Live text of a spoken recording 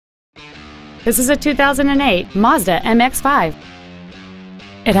This is a 2008 Mazda MX-5.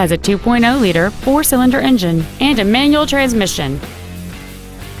 It has a 2.0-liter four-cylinder engine and a manual transmission.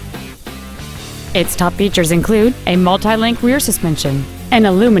 Its top features include a multi-link rear suspension, an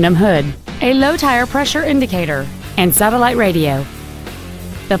aluminum hood, a low tire pressure indicator, and satellite radio.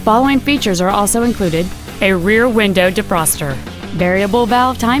 The following features are also included: a rear window defroster, variable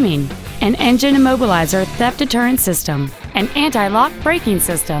valve timing, an engine immobilizer theft deterrent system, an anti-lock braking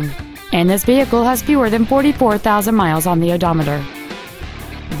system, and this vehicle has fewer than 44,000 miles on the odometer.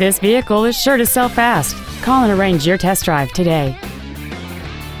 This vehicle is sure to sell fast. Call and arrange your test drive today.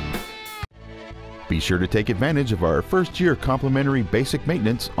 Be sure to take advantage of our first-year complimentary basic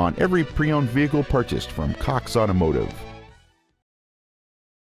maintenance on every pre-owned vehicle purchased from Cox Automotive.